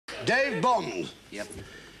Dave Bond. Yep.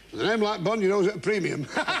 With a name like Bond, you know, at a premium.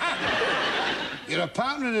 You're a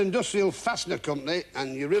partner in an industrial fastener company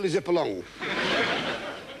and you really zip along.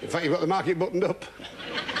 In fact, you've got the market buttoned up.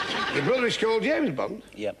 Your brother is called James Bond?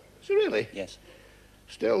 Yep. Is he really? Yes.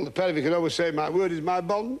 Still, the pair of you can always say, my word is my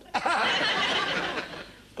bond.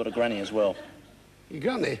 Got a granny as well. Your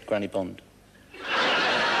granny? Granny Bond.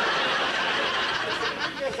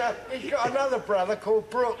 Yes, he's got another brother called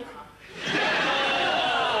Brooke.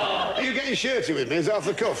 Are you getting shirty with me? Is that off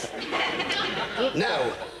the cuff?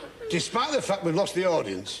 Now, despite the fact we've lost the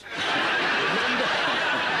audience, remember,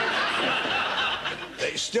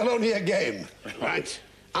 it's still only a game, right?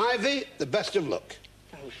 Ivy, the best of luck.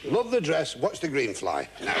 Love the dress, watch the green fly.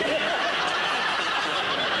 Now.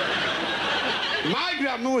 My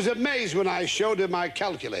grandma was amazed when I showed her my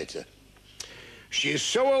calculator. She is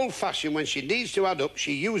so old-fashioned, when she needs to add up,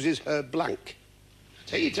 she uses her blank.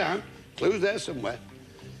 Take your time. Clue's there somewhere.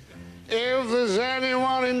 If there's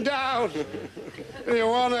anyone in doubt, you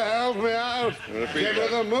want to help me out, give her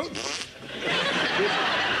the mood.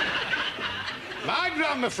 My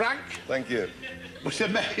grandma, Frank. Thank you. Was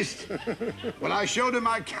amazed when I showed her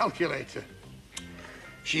my calculator.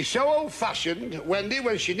 She's so old-fashioned, Wendy,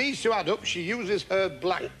 when she needs to add up, she uses her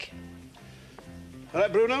blank. All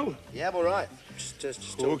right, Bruno? Yeah, I'm all right.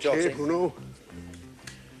 Just OK, jotting. Bruno.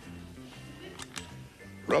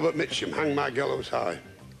 Robert Mitchum, hang my gallows high.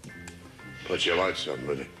 Put your lights on,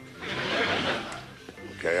 ready.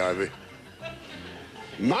 OK, Ivy.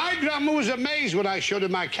 My grandma was amazed when I showed her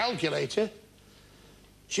my calculator.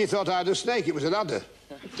 She thought I had a snake. It was an adder.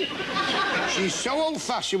 She's so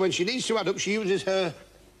old-fashioned, when she needs to add up, she uses her...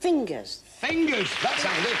 Fingers. Fingers. That's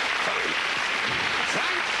handy. Fine.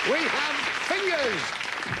 Frank, we have fingers.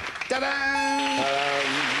 Ta-da!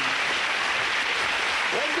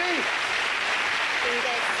 Wendy?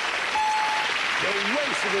 Fingers. You're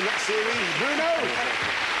wasted in that series. Bruno?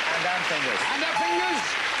 And our fingers. And our fingers.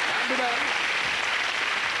 And the bell.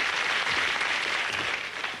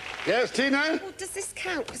 Yes, Tina? Well, does this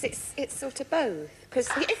count? Because it's sort of both. Because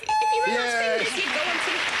if you run out of fingers, you go on to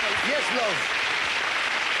the... Yes, love.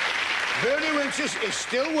 Bernie Winters is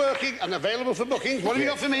still working and available for bookings. What have you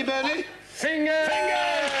got for me, Bernie? Fingers!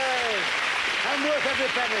 Fingers! And worth every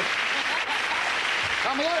penny.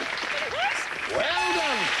 Pamela? Well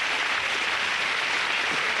done.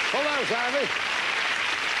 Full house, Ivy.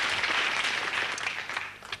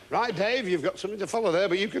 Right, Dave, you've got something to follow there,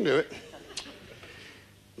 but you can do it.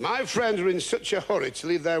 My friends were in such a hurry to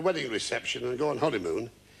leave their wedding reception and go on honeymoon.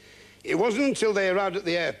 It wasn't until they arrived at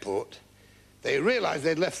the airport they realised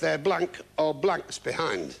they'd left their blank or blanks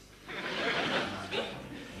behind.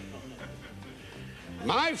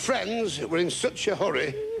 My friends were in such a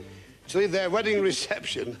hurry to leave their wedding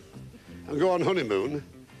reception and go on honeymoon.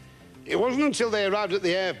 It wasn't until they arrived at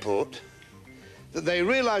the airport that they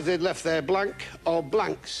realised they'd left their blank or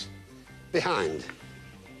blanks behind.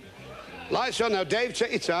 Lights on now, Dave,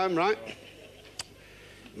 take your time, right?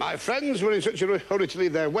 My friends were in such a hurry to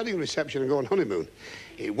leave their wedding reception and go on honeymoon.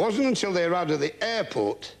 It wasn't until they arrived at the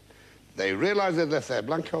airport they realised they'd left their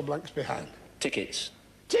blank or blanks behind. Tickets.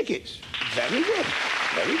 Tickets. Very good.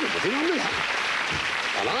 Very good. Nothing wrong with that.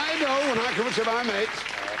 And I know when I come to my mates...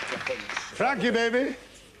 Frankie, baby.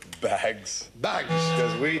 Bags. Bags.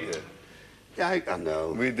 Because we did. Yeah, I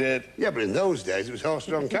know. We did. Yeah, but in those days, it was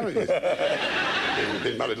horse-drawn carriages. They've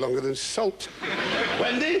been married longer than salt.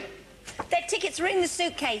 Wendy? Their tickets were in the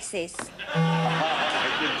suitcases.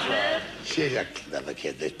 She's a clever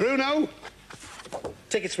kid, this. Bruno?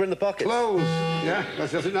 Tickets were in the pocket. Clothes. Yeah,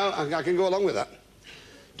 that's nothing. No, I can go along with that.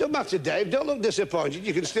 Don't matter, Dave. Don't look disappointed.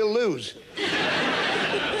 You can still lose.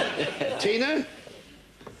 Tina?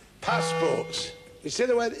 Passports. You see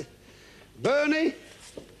the way... Bernie?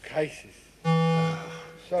 Cases.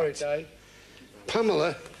 Sorry, Dave.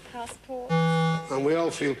 Pamela? Passport. And we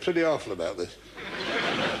all feel pretty awful about this.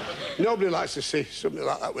 Nobody likes to see something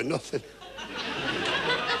like that with nothing.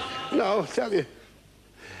 No, I'll tell you.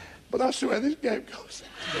 But that's the way this game goes.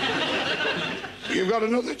 You've got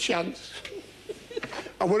another chance.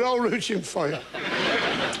 And we're all rooting for you.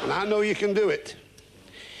 And I know you can do it.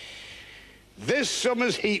 This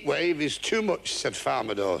summer's heat wave is too much, said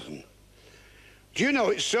Farmer Dawson. Do you know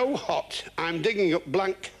it's so hot, I'm digging up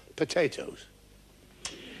blank potatoes?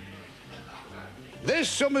 This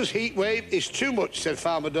summer's heat wave is too much, said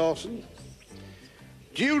Farmer Dawson.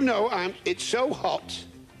 Do you know it's so hot,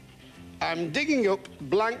 I'm digging up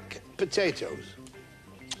blank potatoes?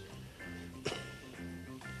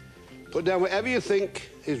 Put down whatever you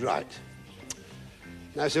think is right.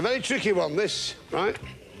 Now, it's a very tricky one, this, right?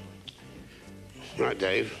 Right,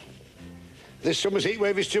 Dave. This summer's heat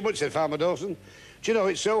wave is too much, said Farmer Dawson. Do you know,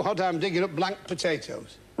 it's so hot I'm digging up blank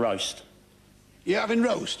potatoes. Roast. You're having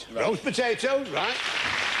roast? Roast potatoes, right.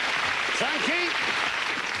 Frankie?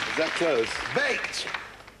 Is that close? Baked.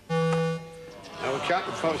 No, we can't,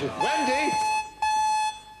 unfortunately. Wendy?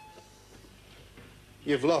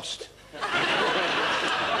 You've lost.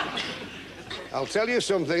 I'll tell you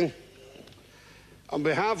something. On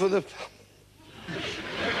behalf of the... I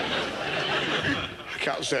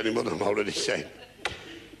can't say any more than I'm already saying.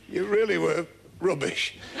 You really were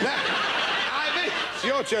rubbish. Now, Ivy, it's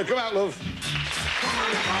your turn. Come out, love.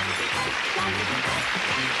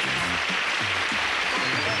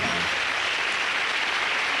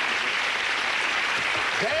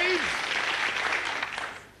 Dave,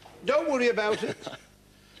 don't worry about it.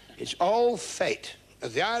 It's all fate.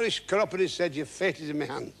 As the Irish chiropodist said, your fate is in my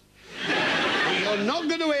hands. But you're not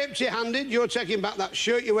going to empty-handed. You're taking back that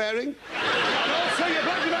shirt you're wearing. And also you're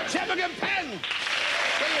bringing back checkbook and pen.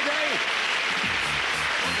 See you, Dave.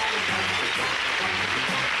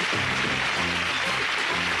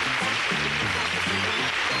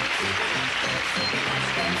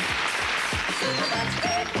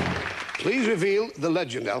 Please reveal the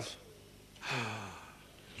legend, Alf.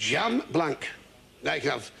 Jam Blank. Now you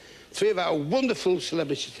can have 3 of our wonderful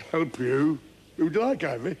celebrities to help you. Who'd you like,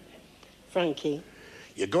 Ivy? Frankie.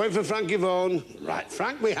 You're going for Frankie Vaughan. Right,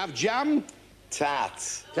 Frank, we have Jam.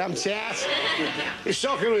 Tats. Jam tat. It's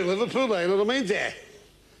soccer in Liverpool, eh? Little mean there.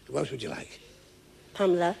 Who else would you like?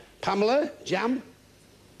 Pamela. Pamela, Jam.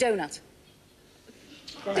 Donut.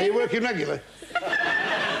 Are you working regular?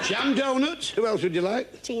 Jam donut. Who else would you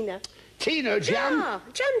like? Tina. Tina, Jam.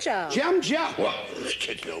 Jam jar. Jam jar. Well, this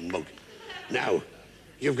kid's no mug. Now,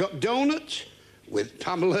 you've got donut with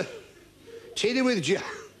Pamela, Tina with Jam,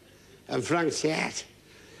 and Frank tat.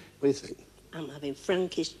 What do you think? I'm having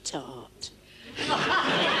Frankie's tart.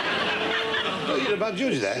 Oh, you're a bad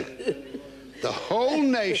judge there. The whole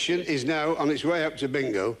nation is now on its way up to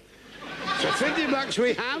bingo. So 50 blacks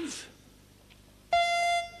we have.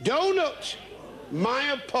 Donut.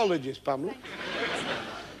 My apologies, Pamela.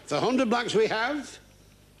 For 100 blacks we have.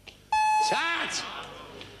 Tat.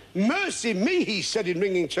 Mercy me, he said in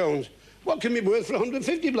ringing tones. What can be worth for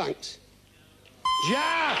 150 blanks?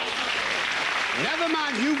 Ja. Never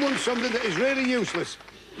mind, you won something that is really useless.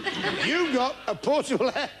 You got a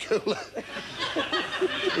portable air cooler.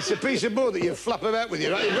 It's a piece of board that you flap about with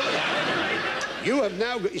you, right? You've got that. You have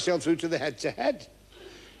now got yourself through to the head-to-head.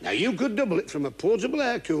 Now, you could double it from a portable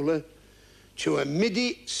air cooler to a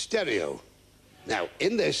MIDI stereo. Now,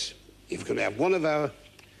 in this, you're going to have one of our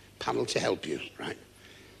panel to help you, right?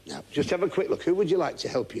 Now, just have a quick look. Who would you like to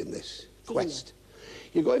help you in this quest?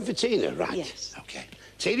 You're going for Tina, right? Yes. OK.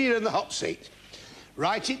 Tina, you're in the hot seat.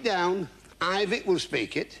 Write it down. Ivy will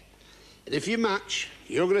speak it. And if you match,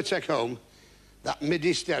 you're going to take home that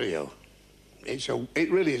MIDI stereo.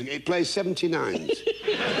 It really is. It plays 79s.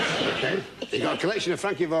 OK? You've got a collection of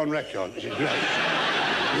Frankie Vaughan records, which is great.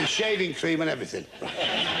 With shaving cream and everything. Right.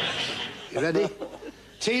 You ready?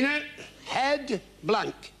 Tina, head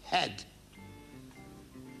blank. Head.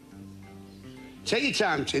 Take your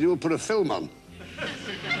time, Tina. We'll put a film on.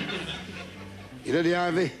 You ready,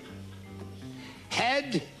 Ivy?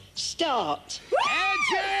 Head. Start. Head,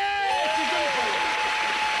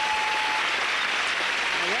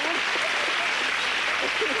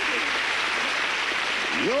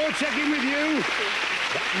 You're checking with you.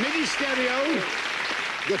 That MIDI stereo.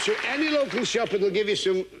 Go to any local shop and they'll give you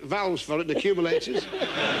some valves for it, and accumulators.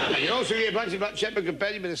 And you also get a Blankety Blank checkbook and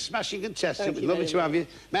pen. You've been a smashing contestant. It was lovely to have you.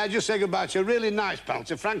 May I just say goodbye to a really nice pal,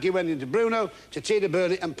 to Frankie, Wendy, to Bruno, to Tina,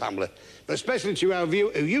 Bernie and Pamela. But especially to our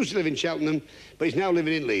viewer who used to live in Cheltenham, but is now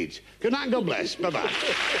living in Leeds. Good night and God bless. Bye-bye.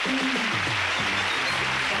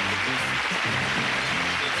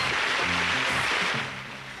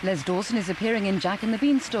 Les Dawson is appearing in Jack and the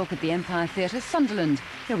Beanstalk at the Empire Theatre, Sunderland.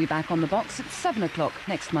 He'll be back on the box at 7 o'clock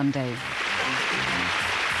next Monday.